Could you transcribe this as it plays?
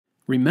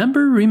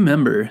Remember,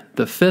 remember,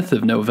 the 5th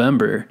of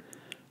November.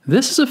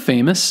 This is a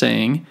famous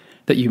saying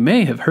that you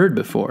may have heard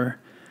before.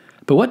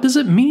 But what does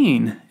it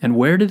mean, and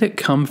where did it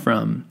come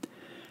from?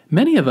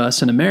 Many of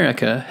us in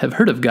America have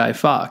heard of Guy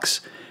Fawkes,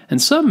 and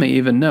some may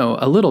even know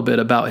a little bit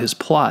about his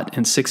plot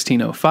in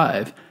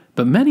 1605,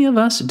 but many of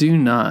us do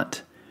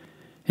not.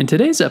 In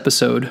today's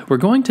episode, we're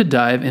going to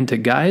dive into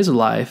Guy's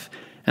life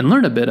and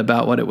learn a bit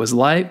about what it was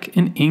like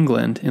in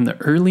England in the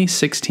early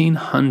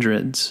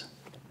 1600s.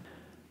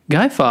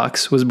 Guy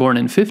Fawkes was born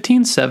in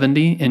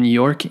 1570 in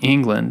York,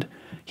 England.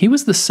 He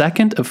was the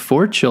second of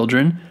 4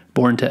 children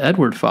born to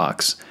Edward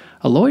Fawkes,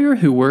 a lawyer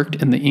who worked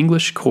in the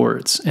English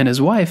courts, and his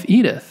wife,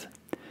 Edith.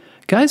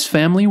 Guy's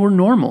family were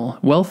normal,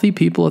 wealthy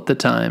people at the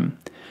time.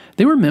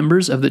 They were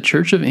members of the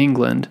Church of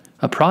England,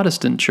 a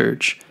Protestant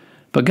church,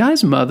 but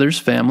Guy's mother's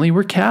family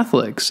were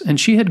Catholics,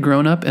 and she had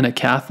grown up in a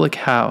Catholic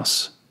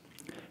house.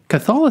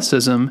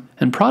 Catholicism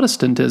and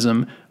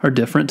Protestantism are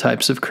different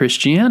types of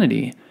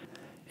Christianity.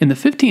 In the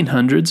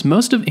 1500s,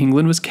 most of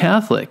England was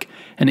Catholic,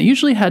 and it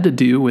usually had to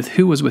do with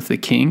who was with the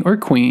king or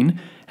queen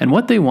and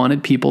what they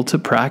wanted people to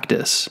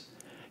practice.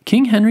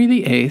 King Henry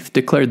VIII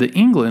declared that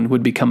England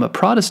would become a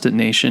Protestant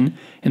nation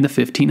in the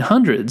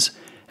 1500s,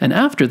 and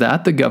after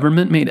that the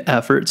government made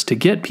efforts to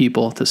get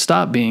people to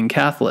stop being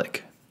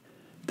Catholic.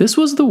 This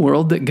was the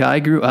world that Guy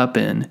grew up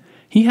in.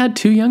 He had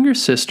 2 younger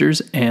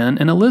sisters, Anne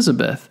and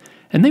Elizabeth,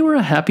 and they were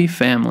a happy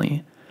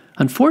family.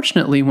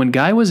 Unfortunately, when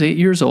Guy was 8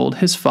 years old,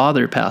 his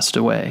father passed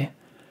away.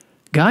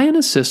 Guy and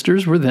his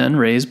sisters were then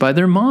raised by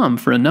their mom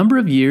for a number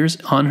of years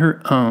on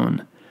her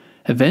own.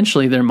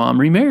 Eventually, their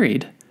mom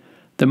remarried.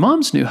 The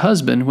mom's new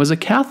husband was a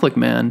Catholic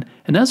man,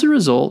 and as a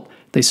result,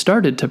 they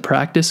started to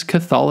practice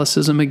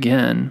Catholicism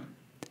again.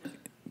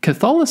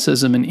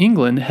 Catholicism in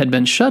England had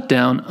been shut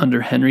down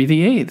under Henry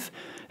VIII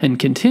and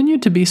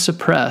continued to be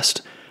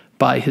suppressed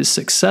by his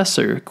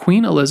successor,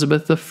 Queen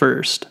Elizabeth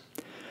I.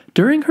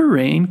 During her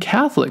reign,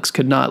 Catholics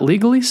could not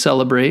legally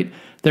celebrate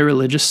their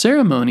religious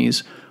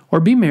ceremonies or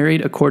be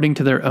married according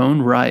to their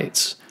own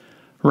rites.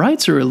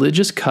 Rites are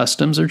religious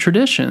customs or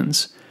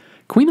traditions.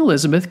 Queen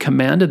Elizabeth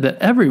commanded that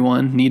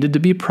everyone needed to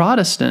be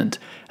Protestant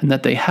and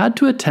that they had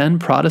to attend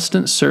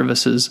Protestant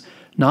services,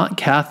 not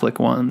Catholic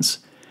ones.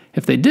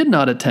 If they did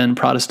not attend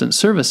Protestant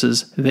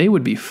services, they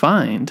would be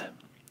fined.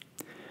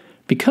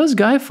 Because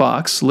Guy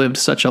Fawkes lived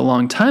such a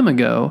long time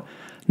ago,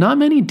 not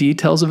many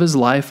details of his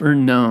life are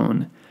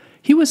known.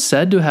 He was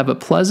said to have a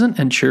pleasant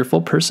and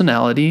cheerful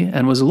personality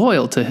and was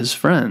loyal to his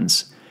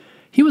friends.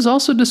 He was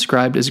also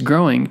described as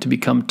growing to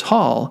become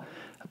tall,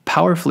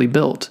 powerfully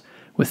built,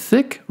 with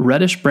thick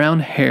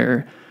reddish-brown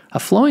hair, a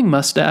flowing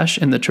mustache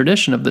in the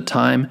tradition of the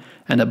time,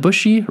 and a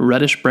bushy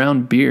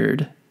reddish-brown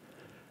beard.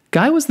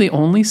 Guy was the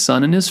only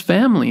son in his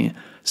family,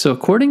 so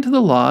according to the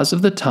laws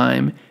of the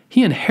time,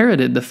 he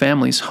inherited the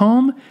family's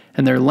home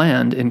and their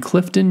land in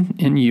Clifton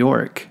in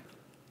York.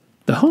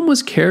 The home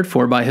was cared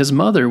for by his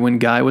mother when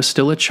Guy was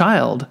still a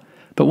child,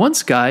 but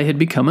once Guy had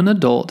become an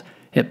adult,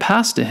 it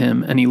passed to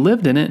him, and he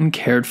lived in it and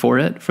cared for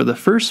it for the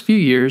first few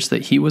years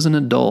that he was an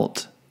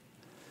adult.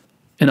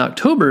 In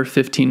October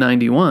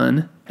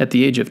 1591, at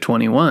the age of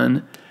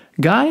 21,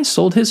 Guy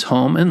sold his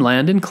home and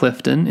land in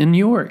Clifton in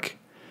York.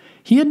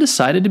 He had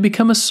decided to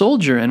become a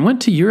soldier and went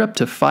to Europe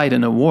to fight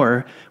in a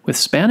war with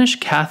Spanish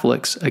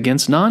Catholics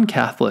against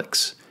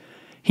non-Catholics.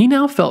 He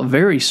now felt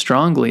very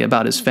strongly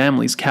about his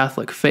family's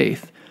Catholic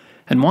faith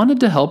and wanted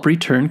to help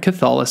return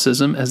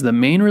Catholicism as the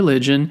main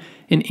religion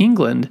in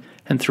England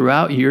and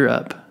throughout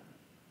Europe.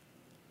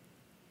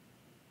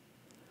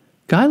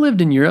 Guy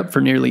lived in Europe for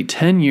nearly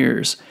 10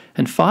 years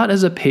and fought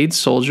as a paid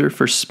soldier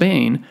for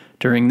Spain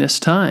during this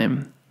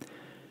time.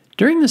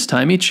 During this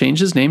time, he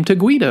changed his name to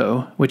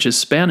Guido, which is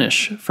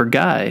Spanish for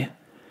Guy.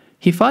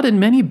 He fought in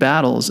many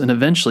battles and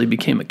eventually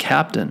became a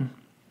captain.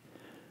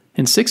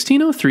 In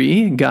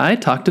 1603, Guy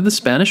talked to the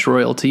Spanish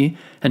royalty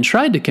and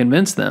tried to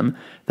convince them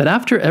that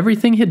after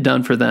everything he'd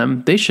done for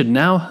them, they should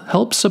now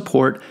help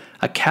support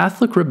a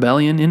Catholic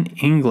rebellion in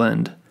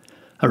England.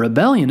 A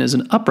rebellion is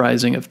an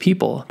uprising of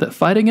people that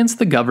fight against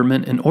the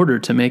government in order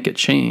to make a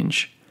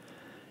change.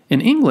 In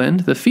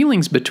England, the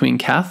feelings between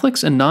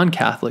Catholics and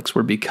non-Catholics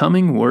were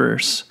becoming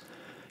worse.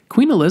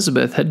 Queen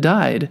Elizabeth had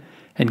died,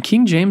 and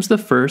King James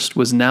I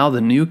was now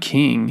the new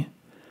king.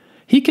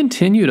 He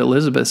continued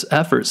Elizabeth's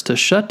efforts to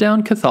shut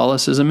down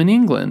Catholicism in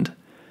England.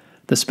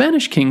 The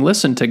Spanish king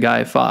listened to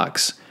Guy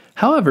Fawkes.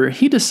 However,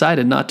 he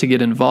decided not to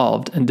get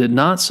involved and did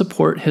not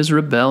support his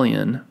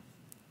rebellion.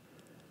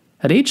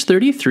 At age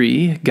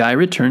 33, Guy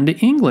returned to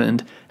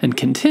England and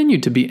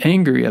continued to be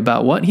angry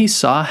about what he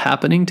saw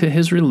happening to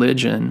his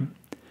religion.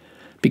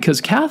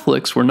 Because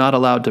Catholics were not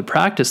allowed to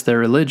practice their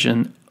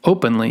religion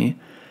openly,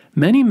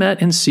 many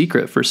met in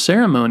secret for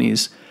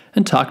ceremonies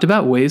and talked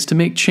about ways to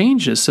make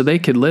changes so they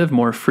could live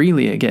more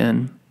freely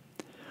again.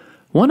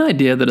 One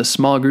idea that a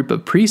small group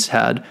of priests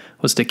had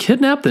was to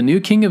kidnap the new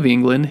king of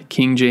England,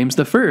 King James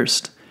I.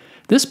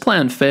 This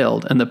plan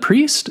failed, and the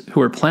priests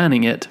who were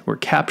planning it were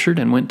captured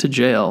and went to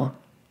jail.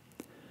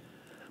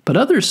 But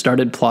others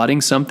started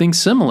plotting something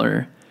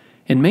similar.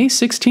 In May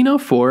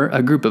 1604,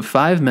 a group of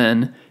 5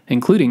 men,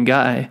 including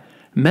Guy,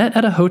 met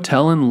at a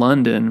hotel in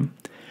London.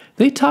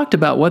 They talked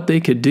about what they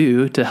could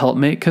do to help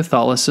make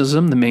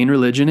Catholicism the main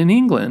religion in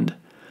England.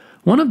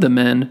 One of the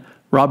men,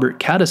 Robert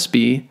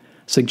Catesby,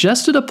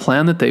 suggested a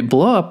plan that they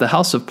blow up the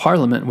House of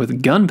Parliament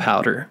with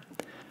gunpowder.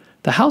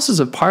 The Houses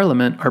of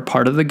Parliament are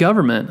part of the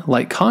government,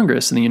 like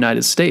Congress in the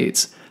United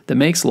States, that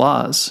makes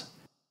laws.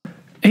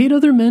 8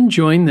 other men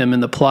joined them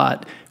in the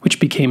plot, which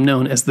became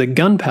known as the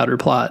Gunpowder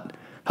Plot.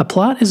 A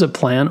plot is a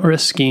plan or a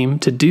scheme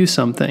to do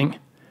something.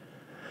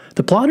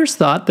 The plotters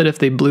thought that if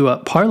they blew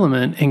up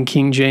Parliament and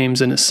King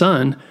James and his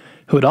son,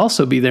 who would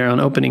also be there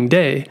on opening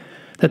day,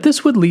 that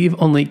this would leave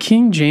only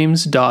King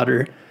James'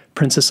 daughter,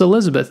 Princess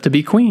Elizabeth, to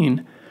be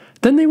queen.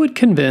 Then they would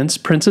convince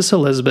Princess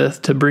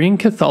Elizabeth to bring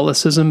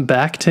Catholicism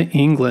back to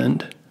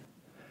England.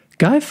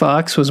 Guy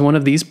Fawkes was one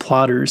of these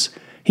plotters.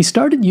 He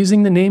started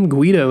using the name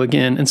Guido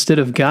again instead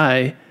of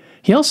Guy.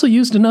 He also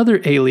used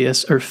another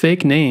alias or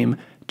fake name,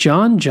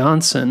 John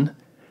Johnson.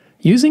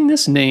 Using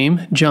this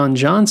name, John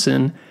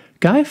Johnson,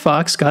 Guy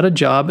Fawkes got a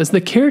job as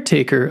the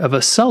caretaker of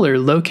a cellar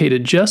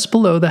located just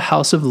below the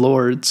House of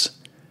Lords.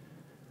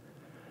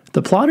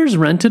 The plotters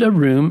rented a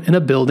room in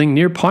a building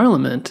near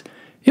Parliament.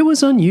 It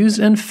was unused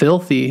and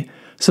filthy,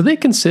 so they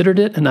considered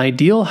it an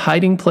ideal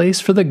hiding place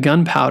for the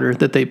gunpowder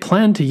that they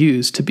planned to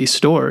use to be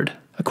stored.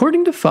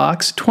 According to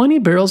Fawkes, 20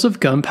 barrels of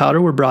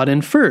gunpowder were brought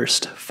in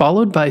first,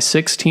 followed by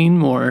 16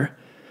 more.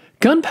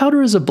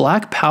 Gunpowder is a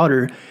black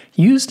powder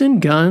used in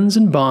guns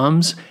and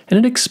bombs, and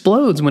it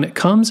explodes when it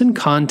comes in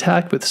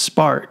contact with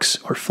sparks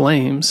or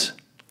flames.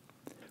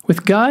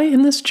 With Guy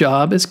in this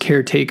job as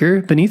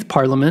caretaker beneath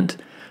Parliament,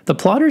 the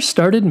plotters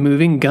started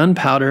moving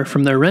gunpowder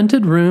from their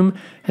rented room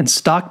and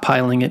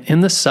stockpiling it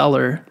in the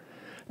cellar.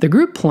 The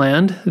group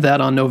planned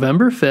that on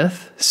November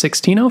 5th,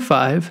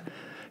 1605,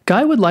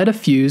 Guy would light a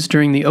fuse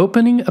during the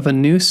opening of a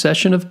new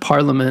session of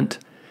Parliament.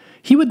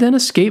 He would then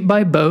escape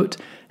by boat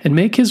and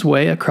make his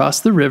way across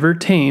the River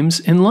Thames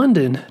in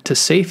London to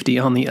safety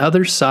on the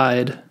other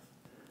side.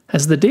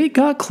 As the date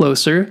got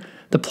closer,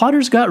 the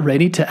plotters got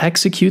ready to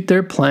execute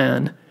their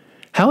plan.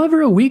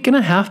 However, a week and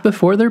a half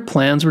before their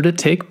plans were to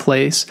take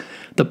place,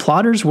 the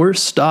plotters were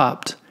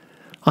stopped.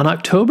 On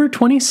October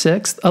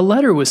 26th, a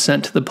letter was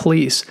sent to the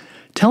police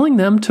telling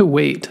them to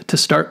wait to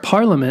start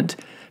Parliament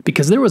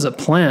because there was a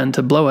plan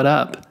to blow it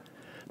up.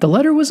 The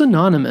letter was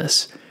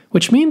anonymous,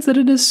 which means that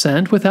it is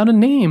sent without a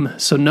name,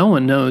 so no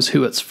one knows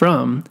who it's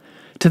from.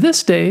 To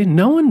this day,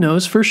 no one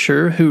knows for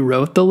sure who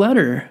wrote the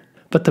letter.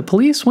 But the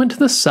police went to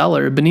the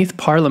cellar beneath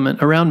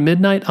Parliament around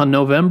midnight on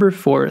November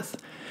 4th.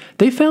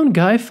 They found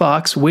Guy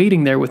Fawkes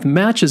waiting there with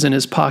matches in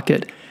his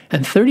pocket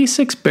and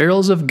 36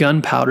 barrels of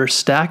gunpowder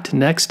stacked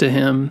next to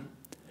him.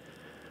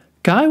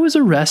 Guy was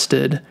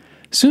arrested.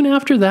 Soon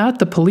after that,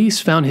 the police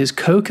found his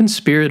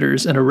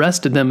co-conspirators and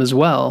arrested them as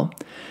well,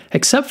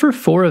 except for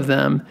 4 of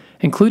them,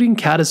 including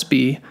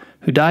Catesby,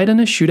 who died in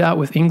a shootout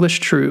with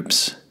English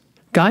troops.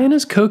 Guy and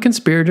his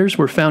co-conspirators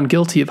were found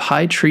guilty of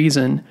high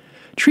treason.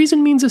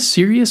 Treason means a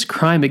serious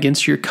crime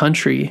against your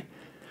country.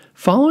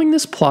 Following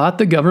this plot,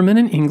 the government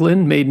in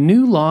England made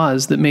new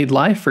laws that made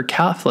life for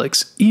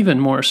Catholics even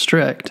more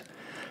strict.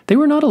 They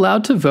were not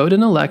allowed to vote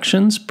in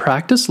elections,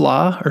 practice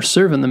law, or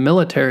serve in the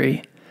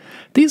military.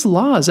 These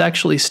laws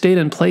actually stayed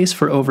in place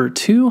for over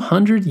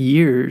 200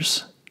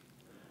 years.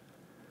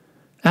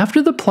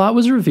 After the plot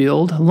was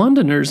revealed,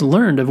 Londoners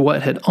learned of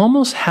what had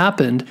almost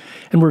happened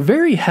and were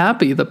very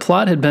happy the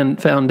plot had been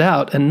found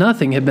out and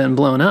nothing had been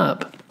blown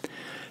up.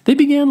 They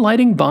began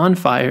lighting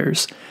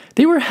bonfires.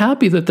 They were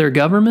happy that their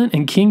government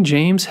and King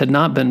James had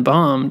not been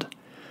bombed.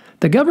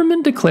 The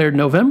government declared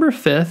November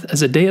 5th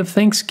as a day of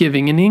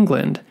Thanksgiving in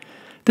England.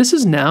 This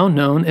is now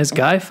known as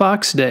Guy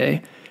Fawkes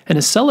Day and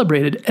is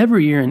celebrated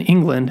every year in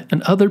England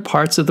and other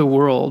parts of the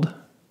world.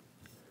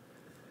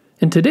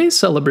 In today's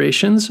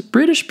celebrations,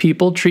 British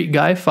people treat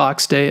Guy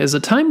Fawkes Day as a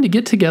time to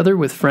get together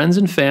with friends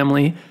and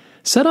family,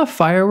 set off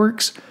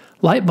fireworks,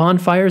 light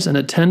bonfires, and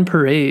attend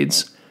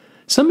parades.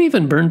 Some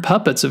even burn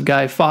puppets of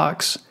Guy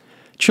Fawkes.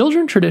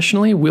 Children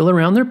traditionally wheel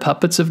around their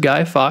puppets of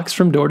Guy Fawkes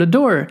from door to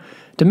door,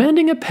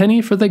 demanding a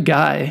penny for the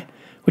guy,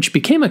 which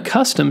became a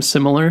custom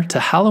similar to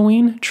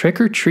Halloween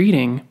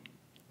trick-or-treating.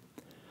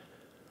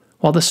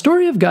 While the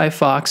story of Guy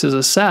Fawkes is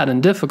a sad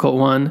and difficult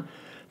one,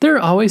 there are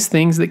always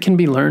things that can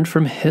be learned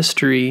from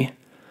history.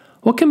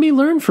 What can be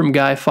learned from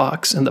Guy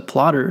Fawkes and the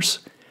plotters?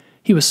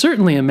 He was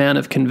certainly a man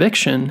of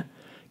conviction.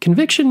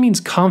 Conviction means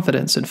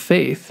confidence and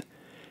faith.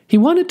 He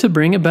wanted to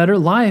bring a better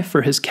life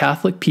for his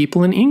Catholic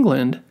people in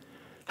England.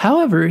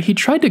 However, he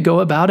tried to go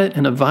about it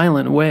in a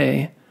violent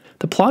way.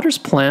 The plotters'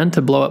 plan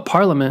to blow up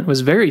Parliament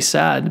was very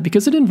sad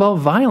because it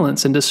involved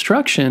violence and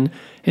destruction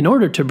in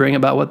order to bring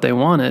about what they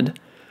wanted.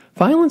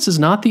 Violence is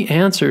not the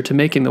answer to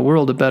making the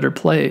world a better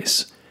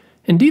place.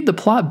 Indeed, the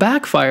plot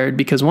backfired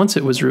because once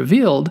it was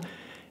revealed,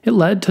 it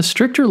led to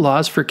stricter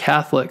laws for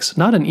Catholics,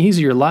 not an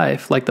easier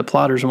life like the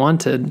plotters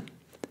wanted.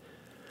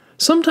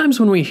 Sometimes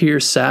when we hear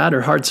sad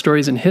or hard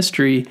stories in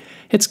history,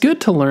 it's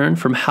good to learn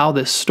from how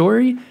this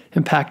story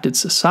impacted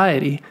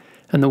society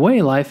and the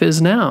way life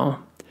is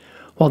now.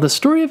 While the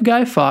story of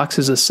Guy Fawkes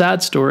is a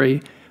sad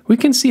story, we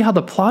can see how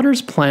the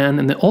plotter's plan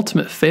and the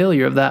ultimate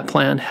failure of that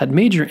plan had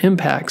major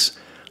impacts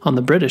on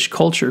the British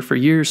culture for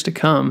years to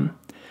come.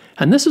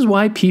 And this is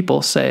why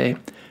people say,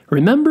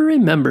 "Remember,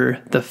 remember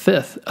the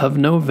 5th of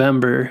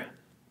November."